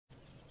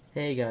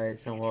Hey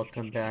guys, and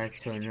welcome back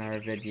to another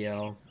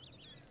video.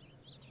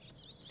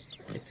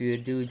 If you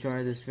do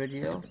enjoy this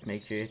video,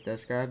 make sure you hit that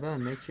subscribe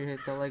button, make sure you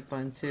hit the like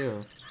button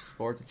too.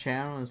 Support the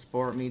channel and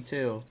support me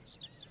too.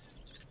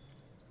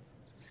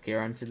 Let's get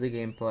on to the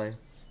gameplay.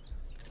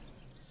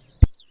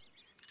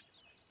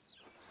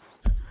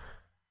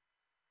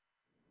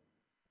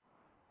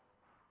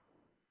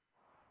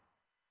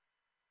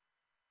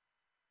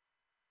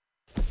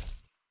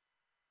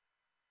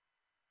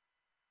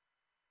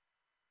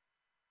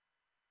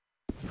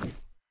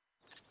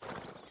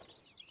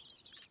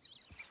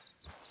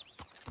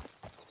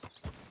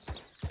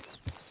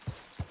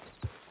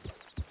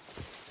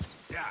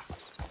 Yeah.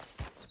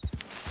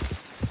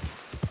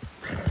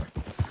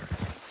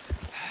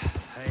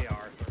 Hey,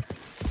 Arthur.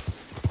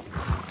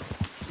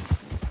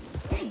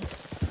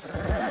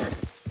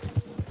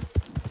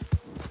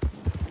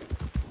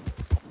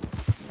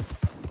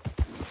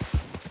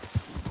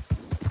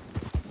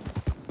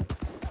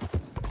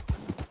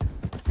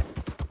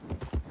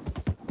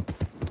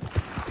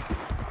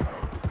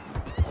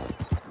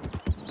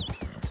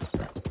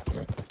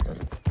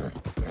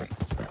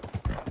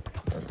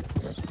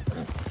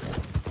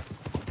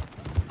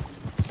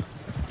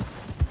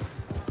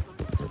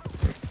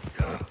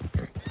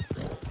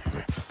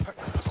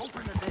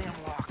 Open the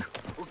damn lock.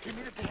 Or give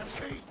me the damn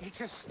key.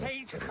 It's a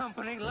stage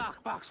company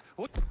lockbox.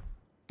 We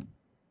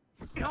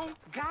don't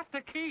got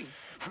the key.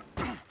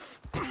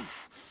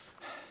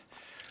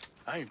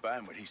 I ain't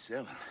buying what he's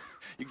selling.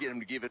 You get him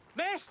to give it.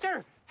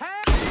 Mister,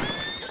 hey!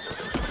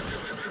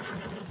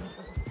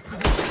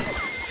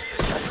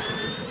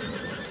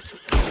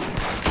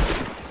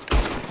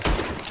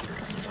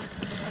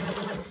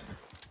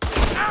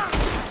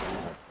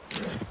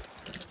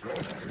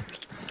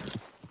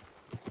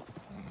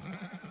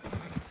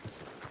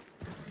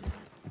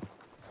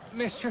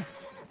 Mister,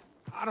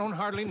 I don't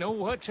hardly know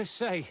what to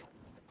say.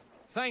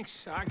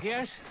 Thanks, I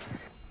guess.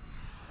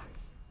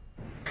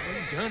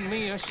 You done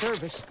me a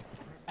service.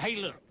 Hey,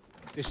 look,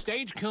 the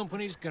stage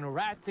company's gonna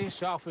write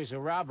this off as a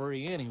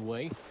robbery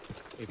anyway.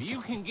 If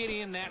you can get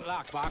in that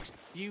lockbox,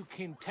 you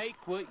can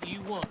take what you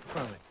want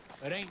from it.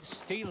 It ain't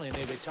stealing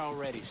if it's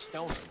already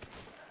stolen.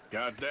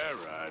 Got that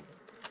right.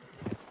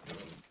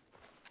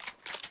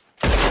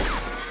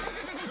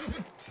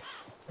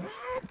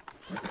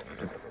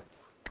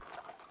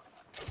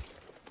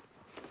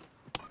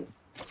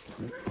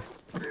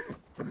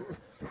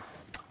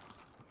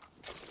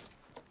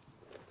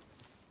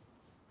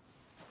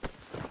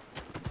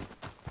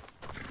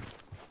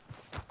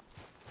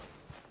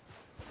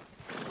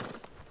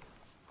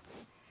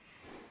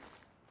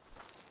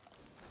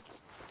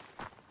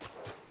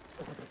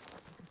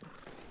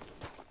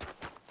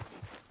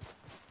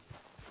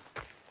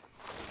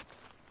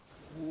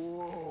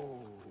 Whoa.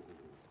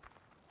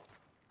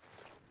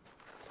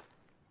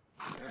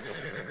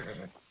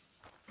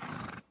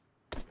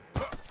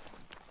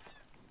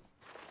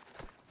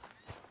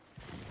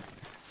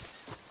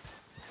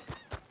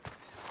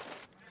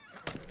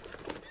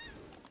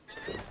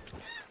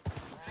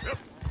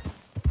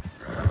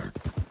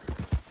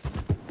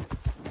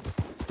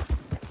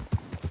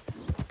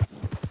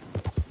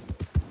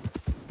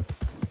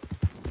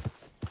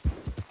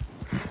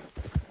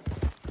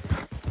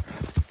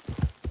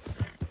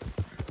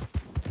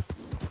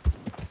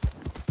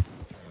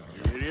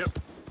 Idiot.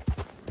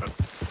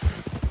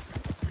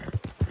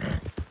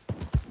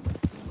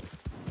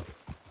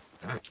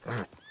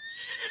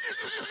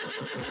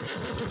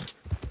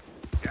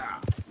 Yeah.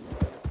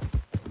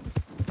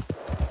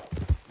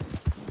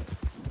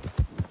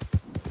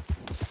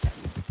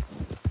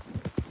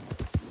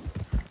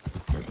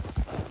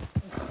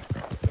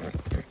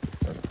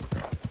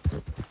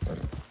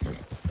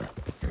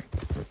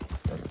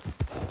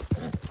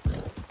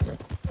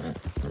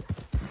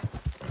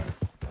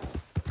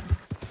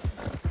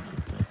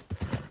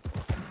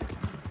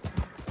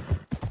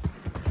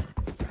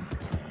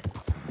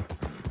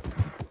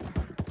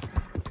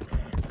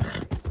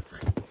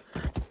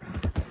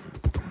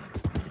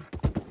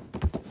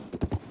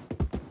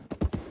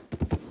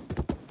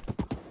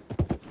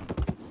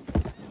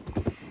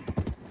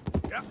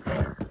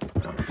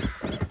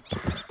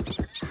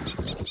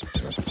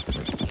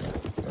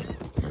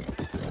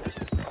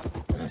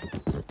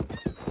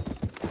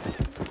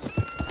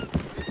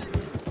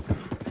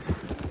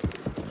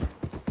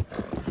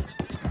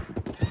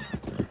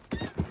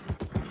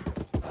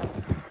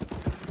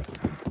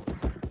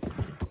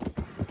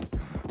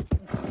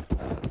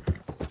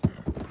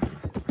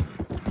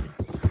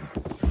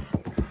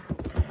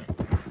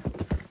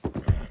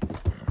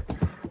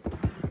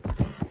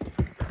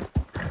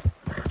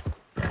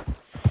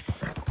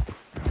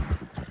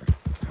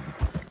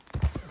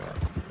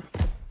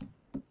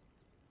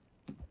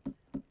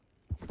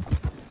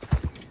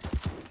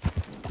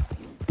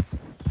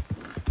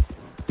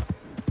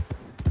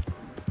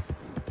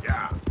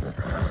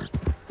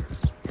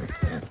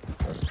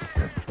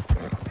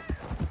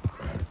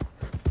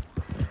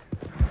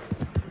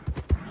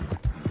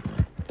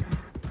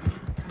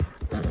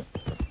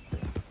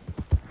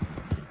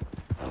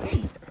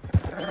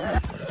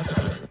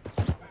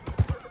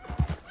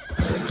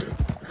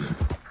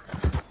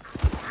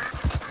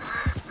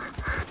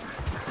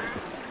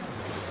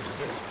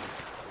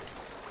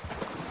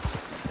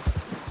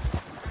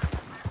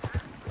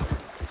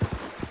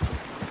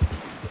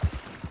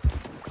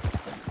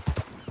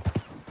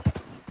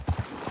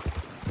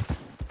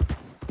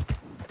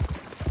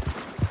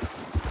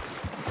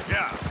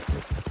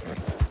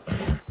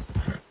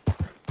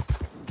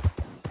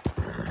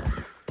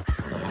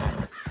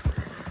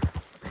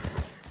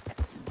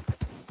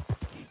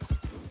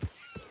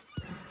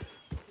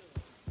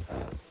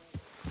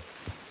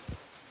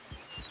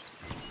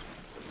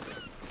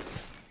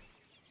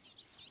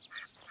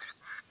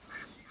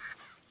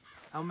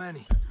 How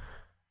many?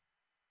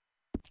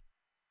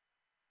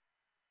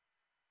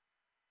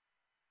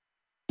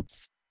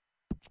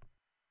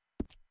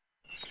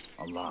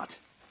 A lot.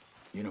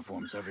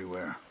 Uniforms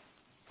everywhere.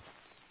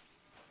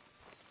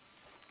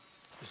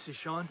 You see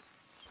Sean?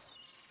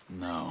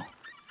 No,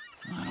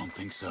 I don't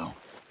think so.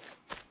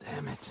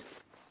 Damn it.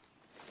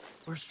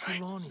 Where's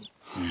Trelawney?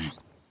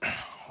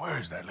 Where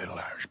is that little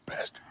Irish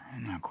bastard?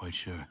 I'm not quite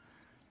sure.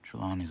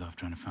 Trelawney's off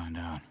trying to find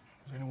out.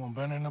 Has anyone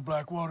been in the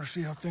Blackwater,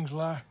 see how things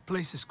lie?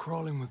 Place is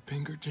crawling with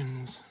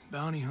Pinkertons,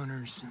 bounty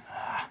hunters,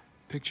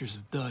 pictures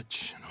of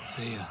Dutch and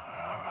Hosea.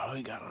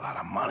 We got a lot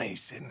of money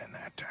sitting in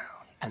that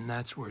town. And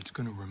that's where it's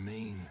gonna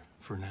remain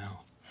for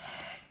now.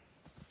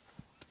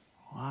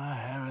 Why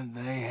haven't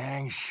they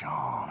hanged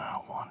Sean, I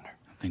wonder?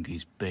 I think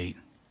he's bait.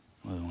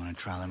 Well, they want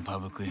to trial him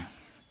publicly.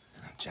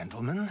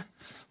 Gentlemen,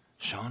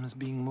 Sean is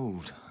being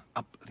moved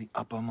up the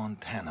upper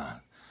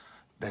Montana,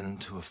 then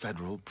to a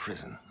federal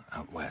prison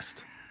out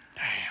west.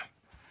 Damn.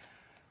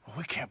 Well,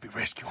 we can't be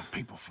rescuing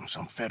people from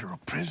some federal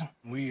prison.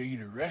 We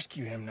either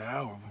rescue him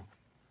now or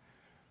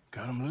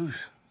cut him loose.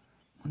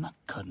 We're not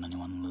cutting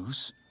anyone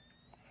loose.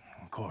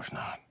 Of course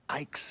not.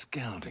 Ike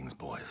Skelding's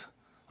boys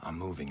are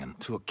moving him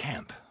to a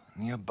camp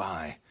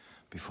nearby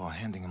before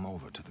handing him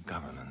over to the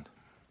government.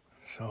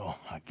 So,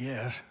 I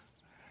guess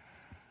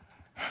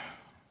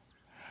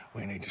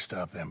we need to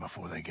stop them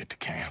before they get to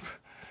camp.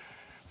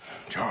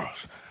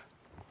 Charles,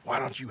 why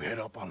don't you head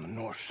up on the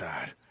north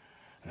side,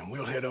 and then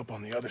we'll head up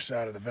on the other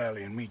side of the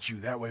valley and meet you.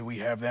 That way we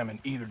have them in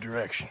either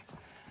direction.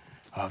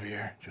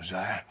 Javier,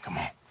 Josiah, come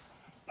on.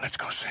 Let's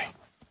go see.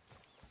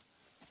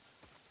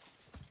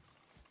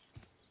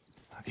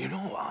 You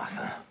know,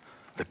 Arthur,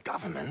 the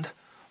government,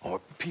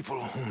 or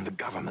people whom the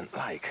government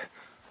like,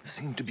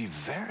 seem to be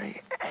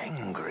very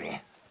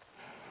angry.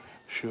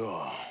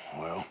 Sure.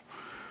 Well,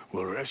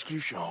 we'll rescue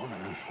Sean,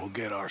 and then we'll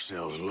get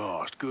ourselves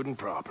lost, good and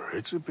proper.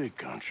 It's a big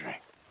country.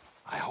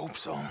 I hope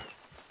so.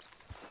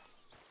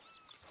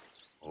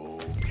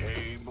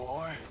 Okay,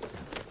 boy.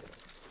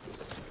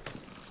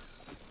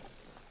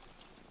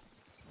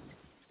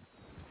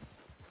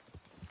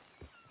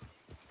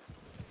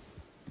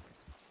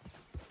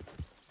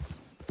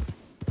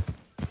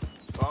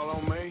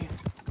 Follow me.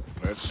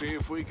 Let's see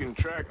if we can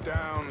track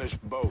down this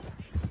boat.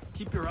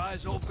 Keep your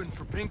eyes open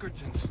for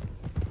Pinkertons.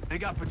 They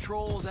got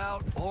patrols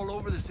out all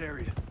over this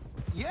area.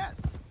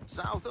 Yes,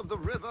 south of the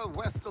river,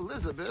 West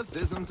Elizabeth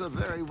isn't a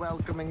very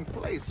welcoming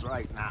place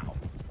right now.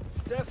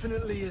 It's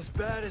definitely as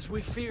bad as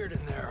we feared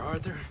in there,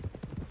 Arthur.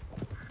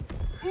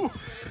 Ooh,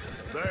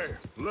 there,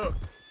 look.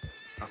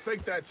 I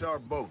think that's our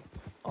boat.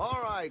 All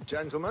right,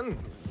 gentlemen.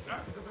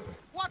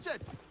 Watch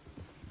it!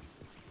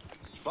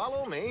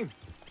 Follow me.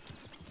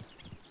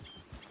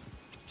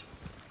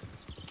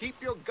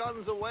 Keep your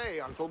guns away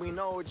until we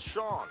know it's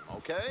Sean,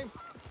 okay?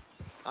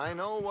 I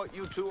know what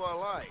you two are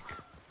like.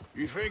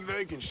 You think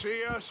they can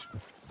see us?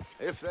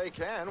 If they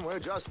can, we're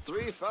just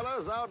three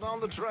fellas out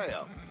on the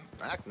trail.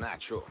 Act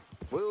natural.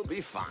 We'll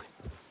be fine.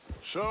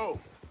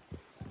 So,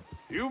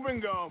 you've been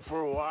gone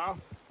for a while.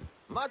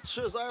 Much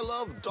as I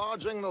love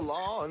dodging the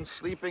law and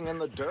sleeping in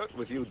the dirt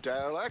with you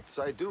derelicts,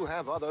 I do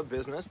have other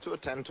business to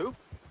attend to.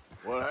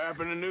 What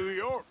happened in New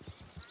York?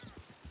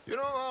 You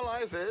know how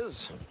life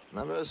is.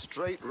 Never a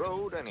straight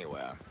road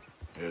anywhere.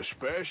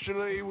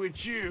 Especially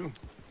with you.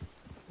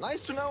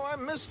 Nice to know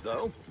I'm missed,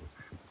 though.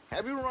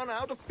 Have you run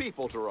out of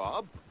people to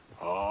rob?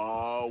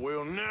 Oh,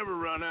 we'll never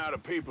run out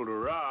of people to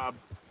rob.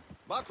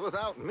 But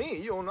without me,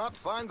 you'll not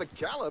find the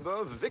caliber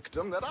of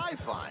victim that I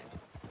find.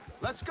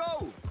 Let's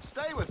go.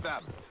 Stay with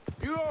them.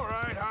 You all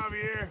right,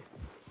 Javier?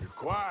 You're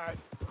quiet.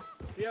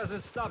 He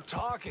hasn't stopped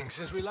talking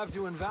since we left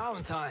you in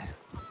Valentine.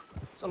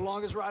 It's the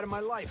longest ride of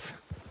my life.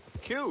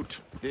 Cute,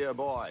 dear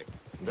boy.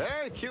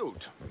 Very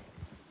cute.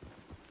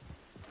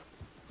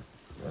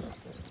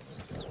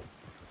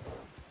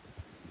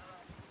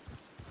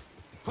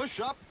 Push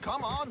up,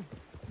 come on.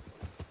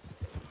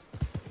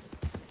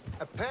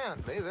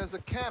 Apparently, there's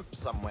a camp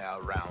somewhere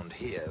around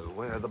here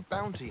where the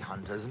bounty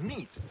hunters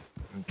meet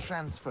and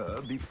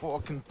transfer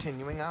before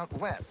continuing out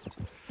west.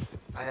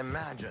 I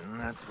imagine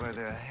that's where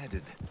they're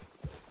headed.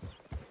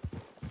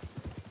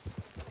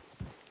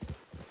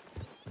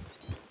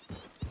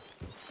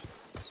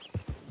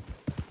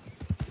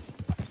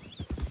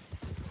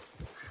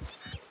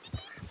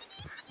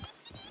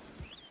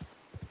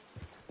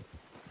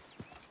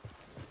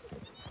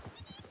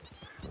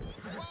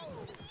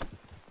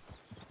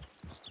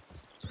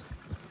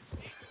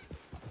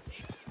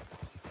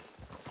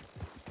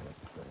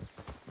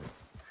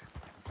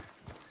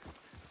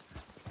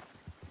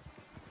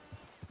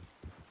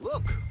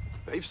 Look,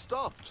 they've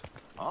stopped.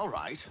 All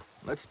right,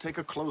 let's take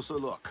a closer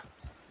look.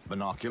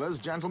 Binoculars,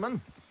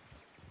 gentlemen?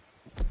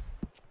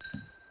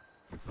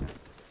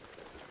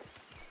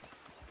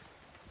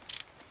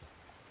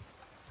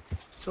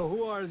 So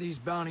who are these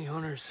bounty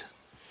hunters?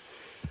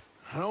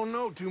 I don't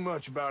know too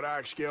much about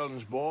Ike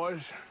Skelding's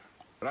boys,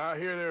 but I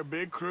hear they're a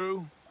big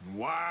crew,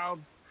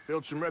 wild,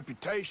 built some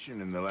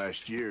reputation in the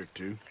last year or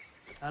two.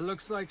 That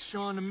looks like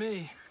Sean to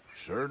me.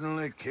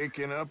 Certainly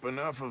kicking up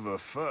enough of a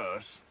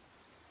fuss.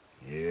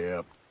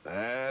 Yep,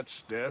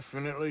 That's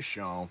definitely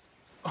Sean.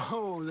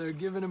 Oh, they're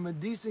giving him a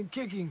decent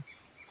kicking.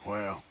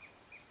 Well,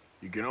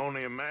 you can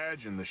only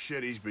imagine the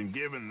shit he's been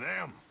giving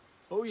them.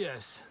 Oh,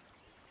 yes.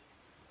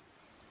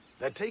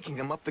 They're taking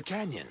him up the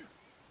canyon.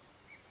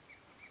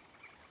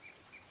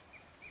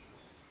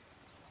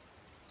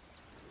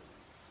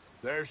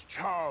 There's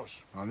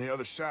Charles on the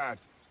other side.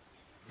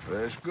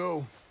 Let's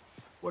go.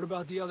 What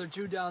about the other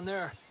two down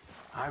there?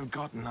 I've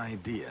got an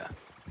idea.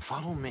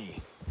 Follow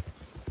me.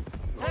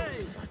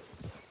 Hey!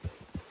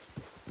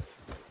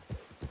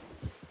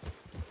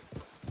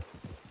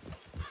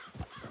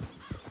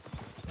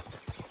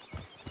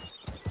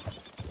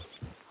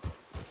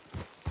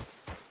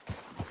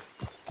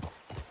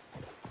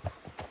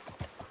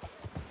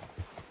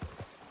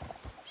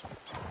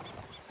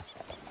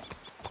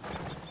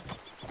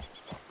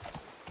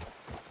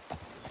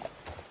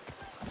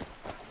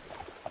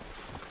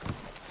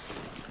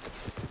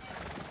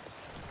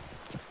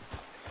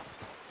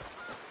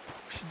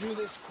 Do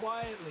this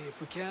quietly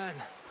if we can.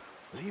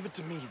 Leave it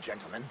to me,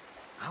 gentlemen.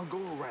 I'll go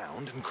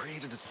around and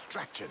create a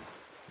distraction.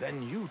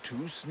 Then you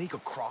two sneak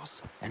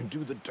across and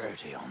do the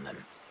dirty on them.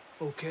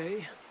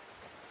 Okay.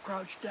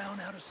 Crouch down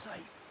out of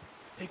sight.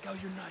 Take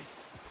out your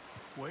knife.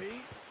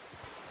 Wait.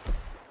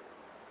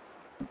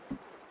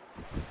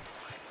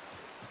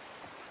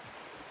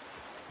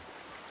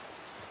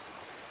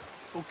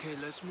 Okay,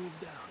 let's move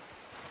down.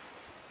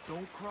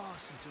 Don't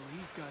cross until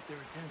he's got their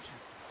attention.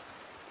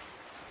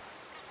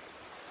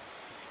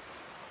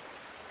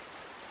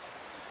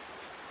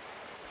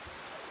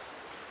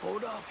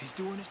 Hold up, he's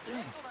doing his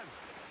thing.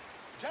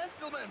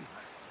 Gentlemen!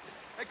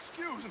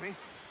 Excuse me.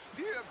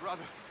 Dear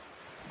brothers,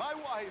 my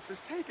wife is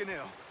taken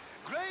ill.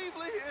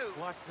 Gravely ill.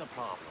 What's the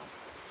problem?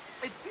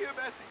 It's dear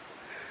Bessie.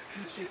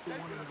 She's Take the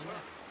one on the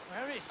left.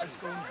 Where is she? Let's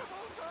go now.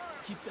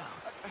 Keep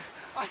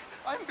down.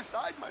 I'm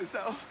beside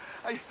myself.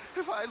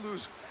 If I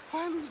lose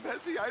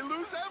Bessie, I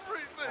lose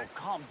everything. Oh,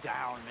 calm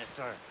down,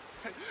 mister.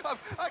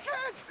 I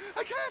can't.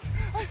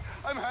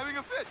 I'm having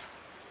a fit.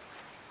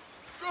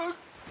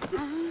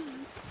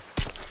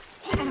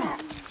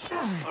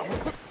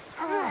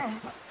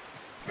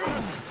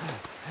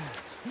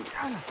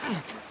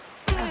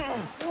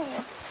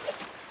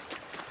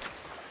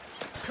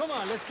 Come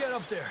on, let's get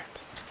up there.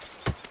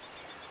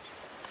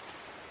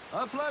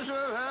 A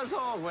pleasure, as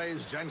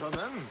always,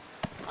 gentlemen.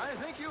 I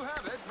think you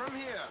have it from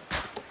here.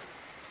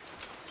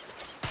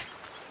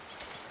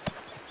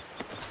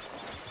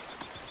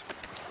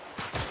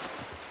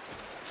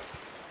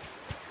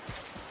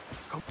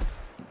 Come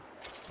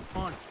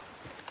on.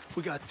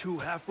 We got two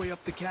halfway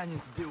up the canyon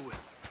to deal with.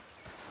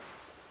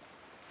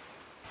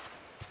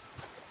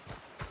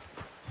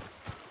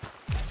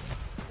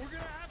 We're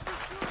gonna have to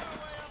shoot our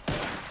way up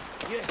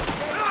there. You stay the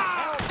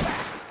hell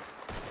back!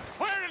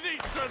 Where did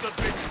these sons of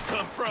bitches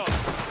come from?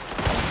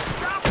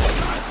 Drop the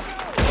gun!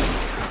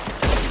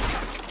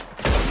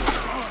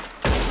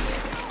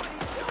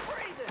 He's still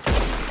breathing!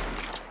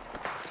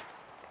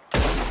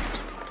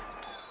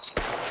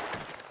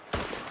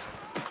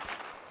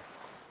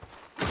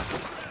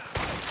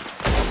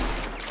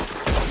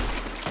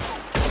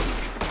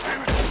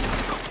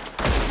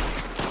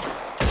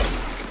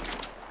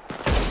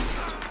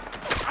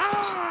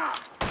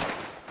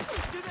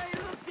 Do they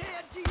look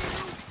dead to you?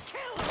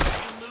 Kill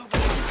them! Move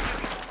on!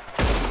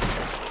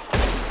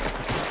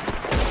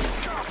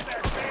 Drop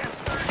that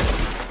bastard!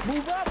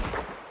 Move up!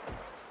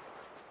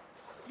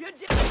 You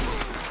just...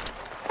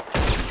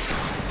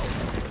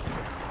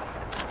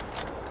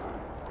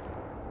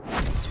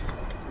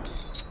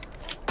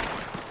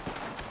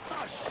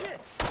 Oh, shit!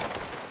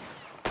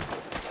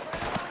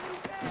 You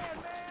can,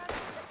 man!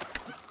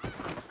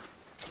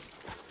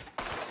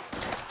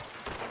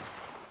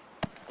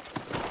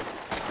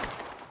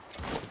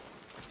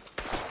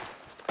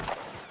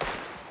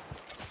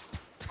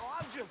 Oh,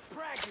 I'm just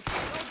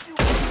practicing, don't you...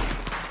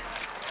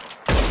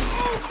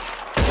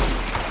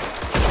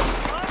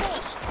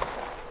 Vamos!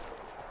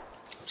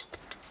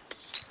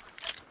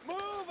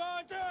 Move,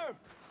 Arthur!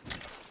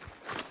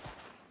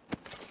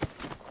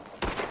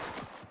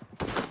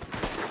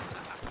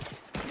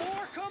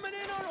 More coming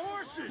in on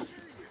horses!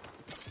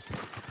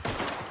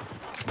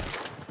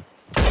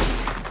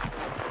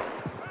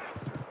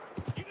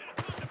 You didn't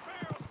put the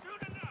barrel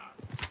soon enough!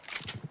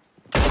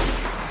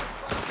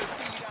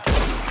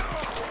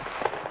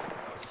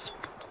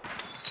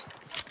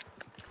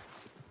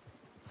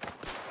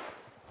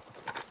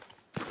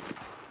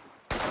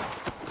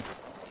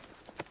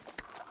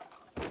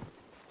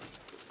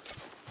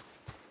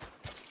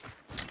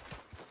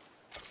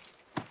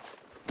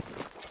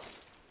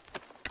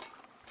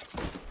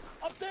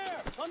 Up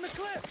there, on the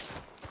cliff!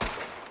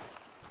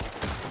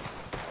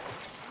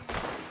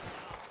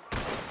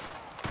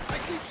 I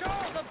see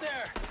Charles up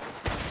there!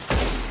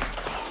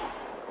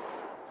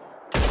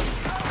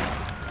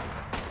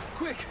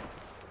 Quick!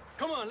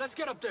 Come on, let's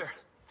get up there.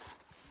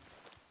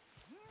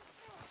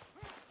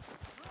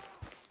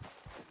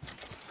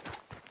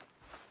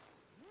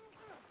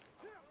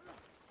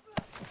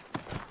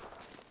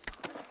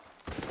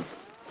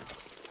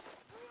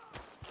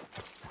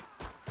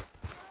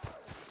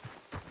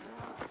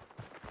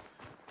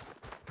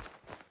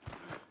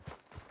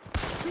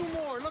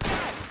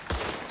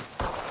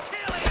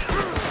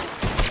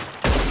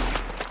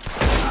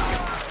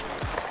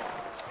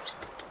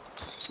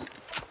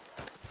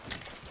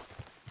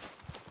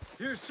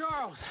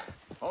 Charles.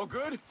 All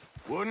good?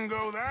 Wouldn't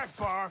go that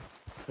far.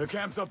 The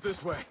camp's up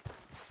this way.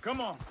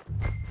 Come on.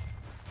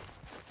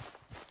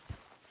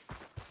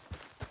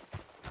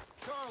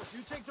 Charles,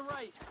 you take the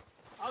right.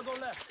 I'll go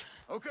left.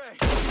 Okay.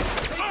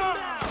 Take him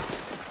down!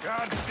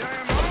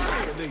 Goddamn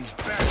army of these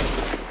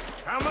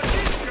bastards! How much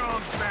is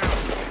Sean's bound?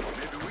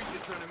 Maybe we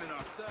should turn him in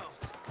ourselves.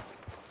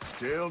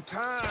 Still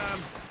time.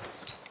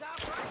 Stop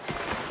right there!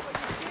 But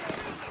you can't.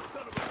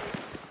 Son of a bitch.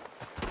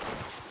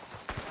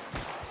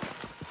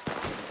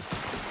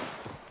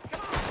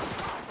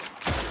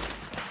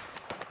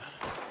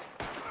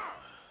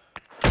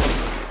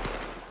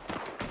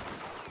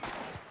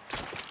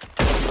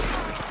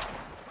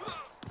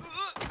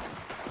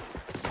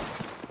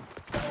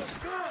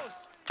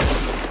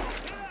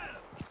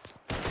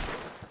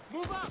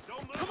 Move up!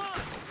 Don't move. Come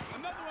on!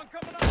 Another one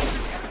coming up.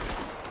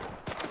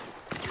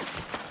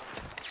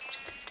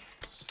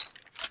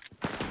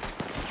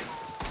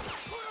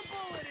 Put a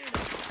bullet in it!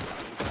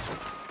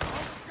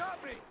 Almost got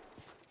me.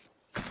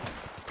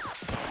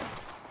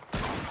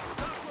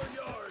 Stop where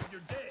you are,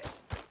 you're dead.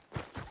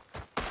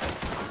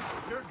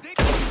 You're dick.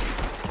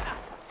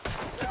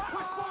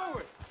 Push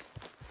forward!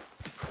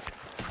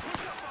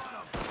 Push up on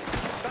him.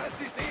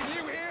 Fancy seeing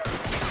you here.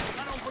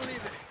 I don't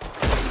believe it.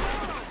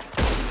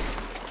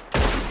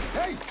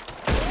 Hey!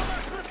 One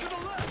last trip to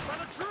the left, by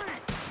the tree.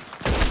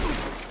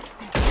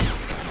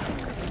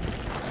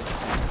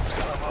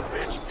 Son of a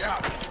bitch, got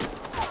me.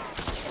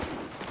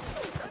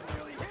 That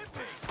nearly hit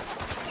me.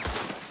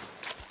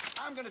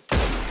 I'm gonna see you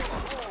full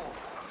of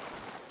holes.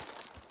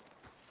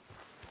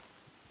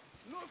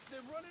 Look,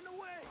 they're running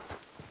away.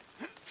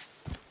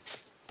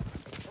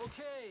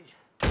 Okay.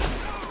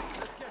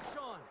 Let's get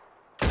Sean.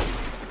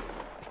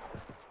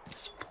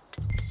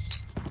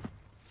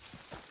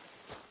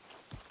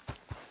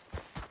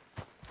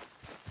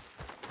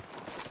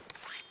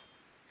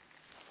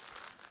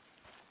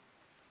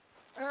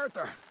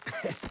 Arthur.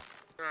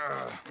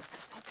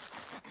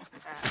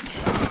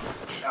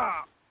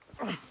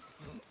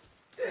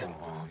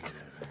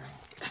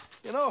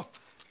 You know,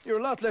 you're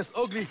a lot less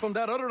ugly from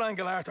that other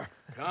angle, Arthur.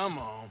 Come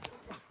on.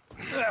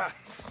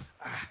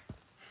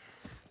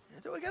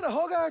 Do I get a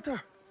hug,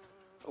 Arthur?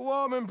 A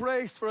warm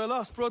embrace for a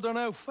lost brother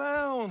now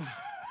found.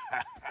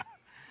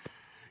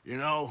 You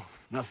know,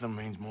 nothing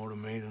means more to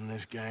me than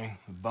this gang,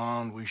 the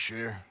bond we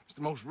share. It's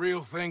the most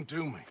real thing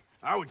to me.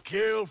 I would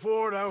kill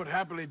for it, I would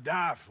happily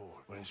die for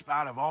it. But in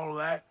spite of all of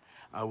that,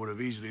 I would have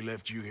easily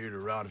left you here to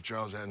rot if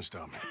Charles hadn't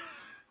stopped me.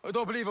 I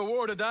don't believe a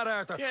word of that,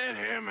 Arthur. Get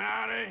him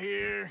out of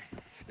here.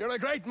 You're a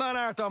great man,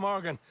 Arthur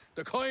Morgan.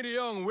 The kind of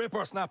young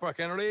whippersnapper I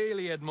can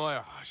really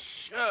admire. Oh,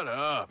 shut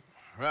up.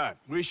 Right,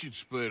 we should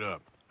split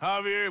up.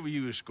 Javier, will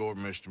you escort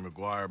Mr.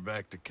 McGuire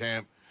back to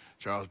camp?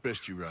 Charles,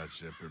 best you ride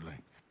separately.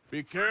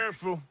 Be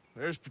careful.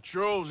 There's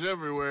patrols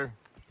everywhere.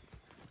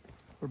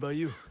 What about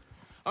you?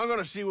 I'm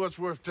gonna see what's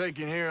worth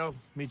taking here. I'll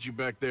meet you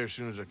back there as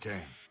soon as I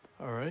can.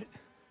 All right.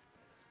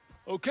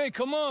 Okay,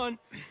 come on.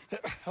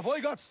 Have I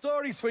got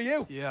stories for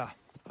you? Yeah,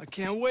 I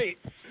can't wait.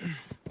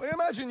 I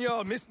imagine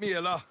y'all missed me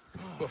a lot.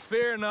 But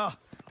fear not,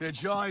 the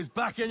joy's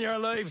back in your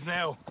lives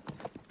now.